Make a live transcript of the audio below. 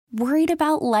Worried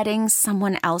about letting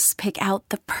someone else pick out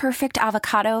the perfect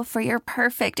avocado for your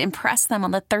perfect impress them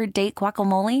on the third date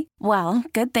guacamole? Well,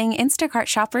 good thing Instacart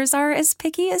shoppers are as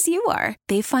picky as you are.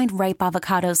 They find ripe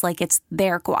avocados like it's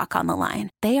their guac on the line.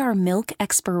 They are milk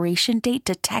expiration date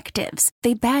detectives.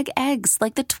 They bag eggs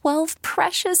like the 12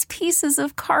 precious pieces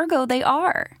of cargo they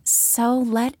are. So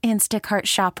let Instacart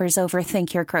shoppers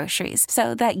overthink your groceries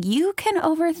so that you can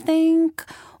overthink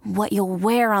what you'll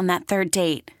wear on that third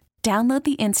date. Download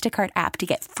the Instacart app to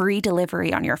get free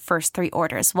delivery on your first 3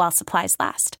 orders while supplies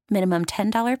last. Minimum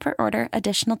 $10 per order.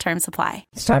 Additional terms apply.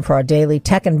 It's time for our daily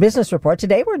tech and business report.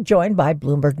 Today we're joined by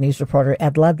Bloomberg News reporter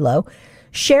Ed Ludlow.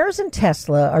 Shares in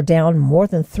Tesla are down more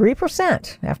than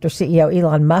 3% after CEO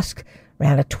Elon Musk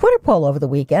ran a Twitter poll over the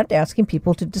weekend asking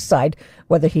people to decide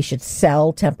whether he should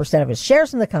sell 10% of his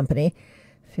shares in the company.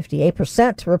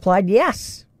 58% replied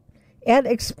yes. Ed,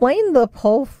 explain the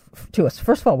poll to us.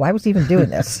 First of all, why was he even doing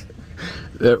this?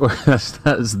 That's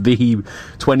the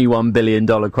 $21 billion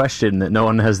question that no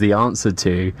one has the answer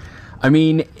to. I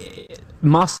mean,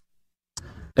 Musk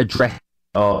addressed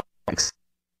the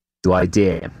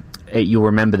idea. You'll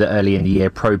remember that early in the year,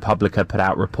 ProPublica put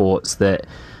out reports that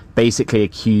basically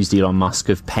accused Elon Musk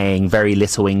of paying very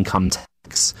little income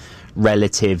tax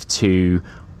relative to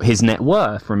his net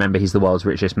worth. Remember, he's the world's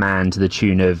richest man to the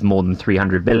tune of more than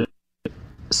 $300 billion.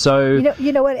 So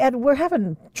you know what, Ed, we're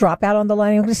having dropout on the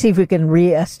line. I'm going to see if we can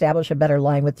reestablish a better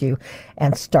line with you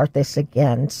and start this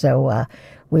again. So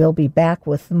we'll be back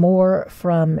with more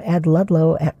from Ed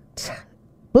Ludlow at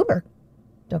Bloomberg.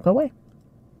 Don't go away.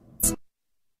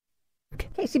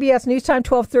 Okay, CBS News Time,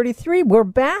 12:33. We're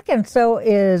back, and so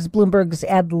is Bloomberg's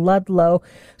Ed Ludlow.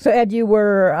 So, Ed, you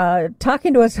were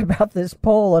talking to us about this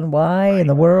poll and why in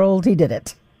the world he did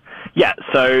it. Yeah,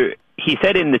 so he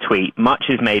said in the tweet, much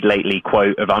is made lately,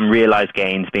 quote, of unrealized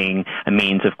gains being a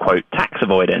means of, quote, tax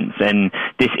avoidance. And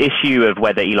this issue of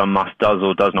whether Elon Musk does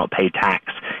or does not pay tax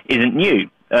isn't new.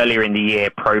 Earlier in the year,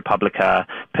 ProPublica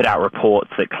put out reports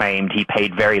that claimed he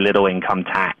paid very little income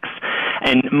tax.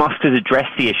 And Musk has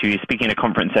addressed the issue, speaking at a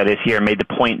conference earlier this year, and made the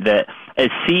point that as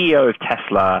CEO of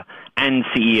Tesla and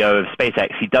CEO of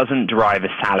SpaceX, he doesn't derive a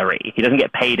salary. He doesn't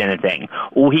get paid anything.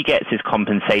 All he gets is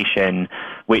compensation,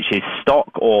 which is stock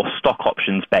or stock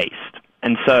options based.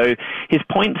 And so his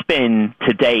point's been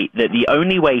to date that the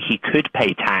only way he could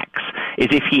pay tax is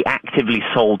if he actively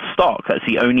sold stock. That's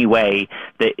the only way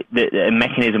that a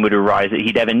mechanism would arise that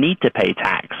he'd ever need to pay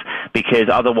tax, because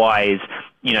otherwise,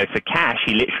 you know, for cash,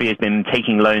 he literally has been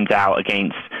taking loans out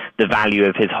against the value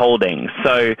of his holdings.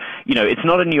 So, you know, it's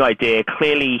not a new idea.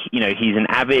 Clearly, you know, he's an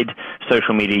avid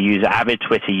social media user, avid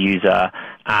Twitter user.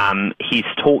 He's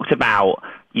talked about,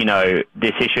 you know,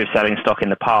 this issue of selling stock in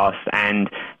the past, and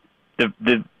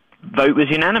the vote was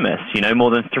unanimous. You know,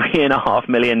 more than 3.5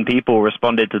 million people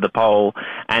responded to the poll,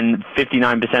 and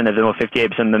 59% of them, or 58%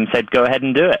 of them, said go ahead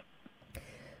and do it.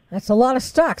 That's a lot of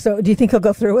stock. So do you think he'll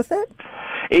go through with it?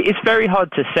 It's very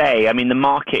hard to say. I mean, the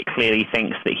market clearly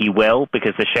thinks that he will,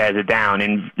 because the shares are down.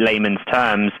 In layman's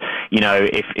terms, you know,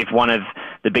 if one of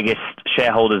the biggest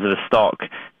shareholders of the stock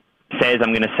says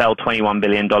I'm going to sell $21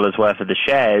 billion worth of the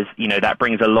shares, you know, that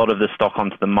brings a lot of the stock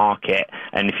onto the market.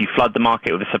 And if you flood the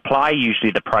market with a supply, usually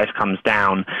the price comes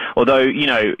down. Although, you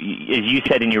know, as you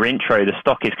said in your intro, the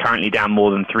stock is currently down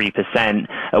more than 3%.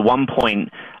 At one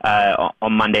point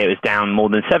on Monday, it was down more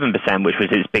than 7%, which was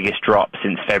its biggest drop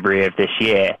since February of this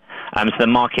year. So the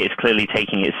market is clearly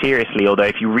taking it seriously, although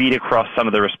if you read across some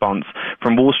of the response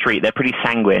from Wall Street, they're pretty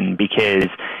sanguine because,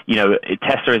 you know,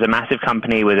 Tesla is a massive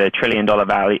company with $1 trillion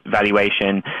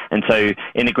valuation. And so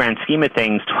in the grand scheme of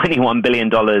things, $21 billion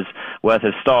worth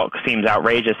of stock seems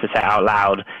outrageous to say out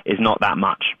loud is not that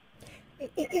much.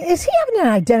 Is he having an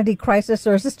identity crisis,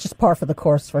 or is this just par for the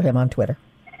course for him on Twitter?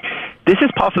 This is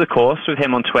par for the course with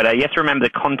him on Twitter. You have to remember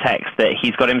the context that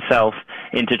he's got himself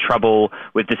into trouble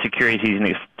with the Securities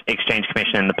and Exchange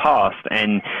Commission in the past.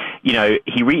 And, you know,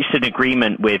 he reached an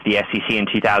agreement with the SEC in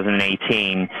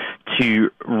 2018 to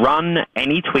run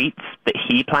any tweets that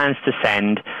he plans to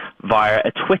send via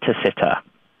a Twitter sitter.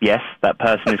 Yes, that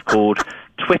person is called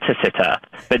Twitter sitter.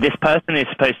 But this person is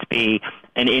supposed to be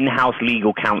an in-house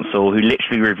legal counsel who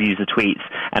literally reviews the tweets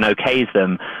and okays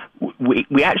them.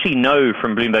 We actually know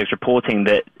from Bloomberg's reporting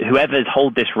that whoever's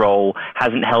held this role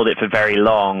hasn't held it for very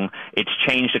long. It's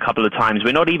changed a couple of times.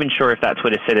 We're not even sure if that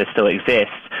Twitter sitter still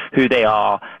exists, who they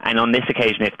are, and on this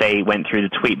occasion if they went through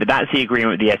the tweet. But that's the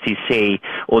agreement with the SEC,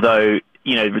 although,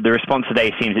 you know, the response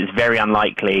today seems it's very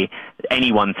unlikely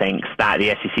anyone thinks that the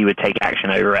SEC would take action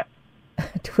over it.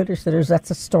 Twitter sitters,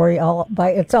 that's a story all by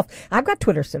itself. I've got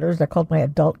Twitter sitters. They're called my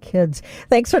adult kids.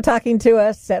 Thanks for talking to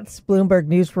us. That's Bloomberg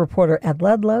News reporter Ed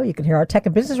Ludlow. You can hear our tech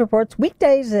and business reports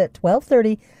weekdays at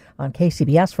 12:30 on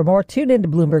KCBS. For more, tune in to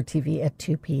Bloomberg TV at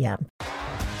 2 p.m.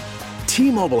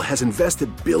 T-Mobile has invested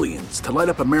billions to light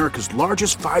up America's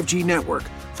largest 5G network,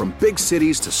 from big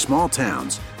cities to small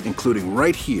towns, including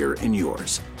right here in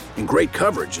yours. And great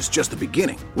coverage is just the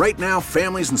beginning. Right now,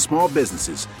 families and small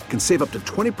businesses can save up to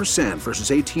 20%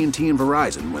 versus AT&T and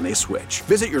Verizon when they switch.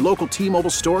 Visit your local T-Mobile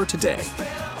store today.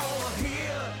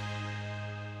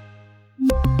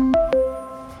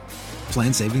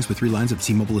 Plan savings with 3 lines of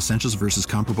T-Mobile Essentials versus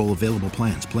comparable available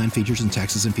plans. Plan features and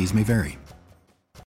taxes and fees may vary.